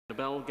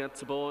Bell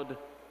gets aboard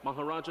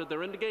Maharaja.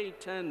 They're in the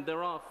gate and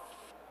they're off.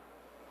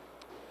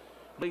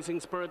 Blazing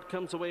Spirit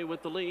comes away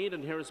with the lead,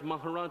 and here's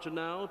Maharaja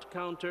now to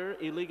counter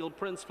Illegal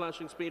Prince,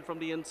 flashing speed from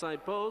the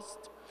inside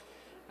post.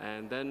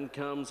 And then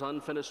comes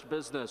Unfinished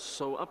Business.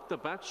 So up the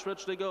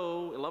backstretch they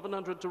go,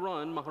 1100 to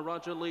run.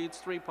 Maharaja leads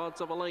 3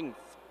 parts of a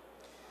length.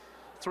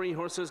 3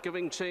 horses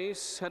giving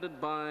chase, headed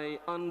by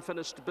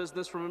Unfinished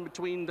Business. From in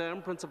between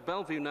them, Prince of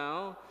Bellevue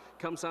now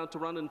comes out to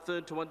run in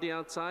third toward the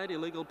outside.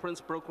 Illegal Prince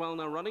Brookwell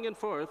now running in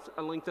fourth,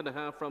 a length and a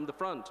half from the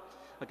front.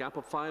 A gap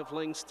of 5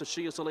 lengths to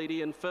She Is a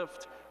Lady in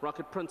fifth.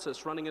 Rocket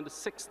Princess running into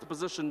 6th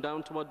position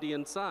down toward the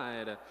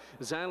inside.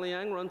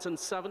 Zhaliang runs in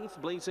 7th.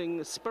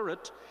 Blazing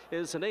Spirit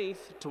is in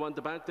 8th. Toward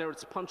the back there,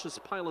 it's Punch's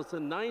Pilot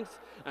in 9th.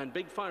 And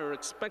Big Fire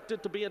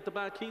expected to be at the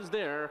back. He's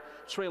there,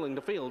 trailing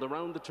the field.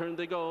 Around the turn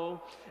they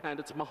go. And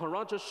it's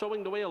Maharaja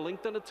showing the way, a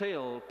length and a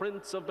tail.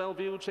 Prince of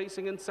Bellevue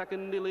chasing in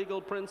second.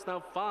 Illegal Prince now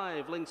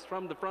 5 lengths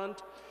from the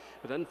front.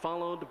 Then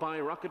followed by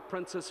Rocket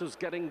Princess, who's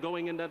getting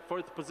going in that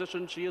 4th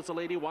position. She Is a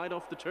Lady wide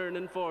off the turn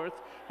in 4th.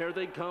 Here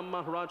they come.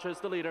 Maharaja is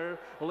the leader,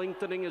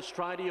 lengthening his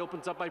stride. He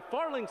opens up by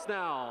 4 lengths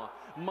now.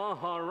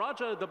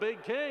 Maharaja, the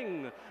big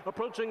king,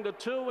 approaching the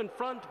 2 in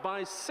front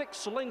by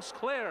 6 lengths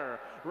clear.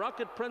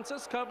 Rocket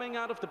Princess coming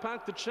out of the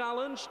pack to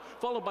challenge,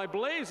 followed by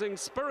Blazing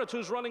Spirit,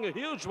 who's running a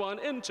huge one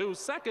into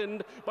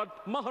second.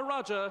 But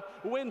Maharaja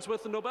wins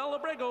with Nobel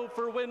Abrego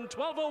for win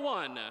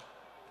 1201.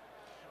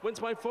 Wins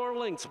by 4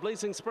 lengths.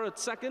 Blazing Spirit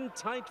second,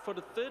 tight for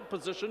the 3rd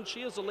position.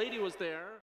 She Is a Lady was there.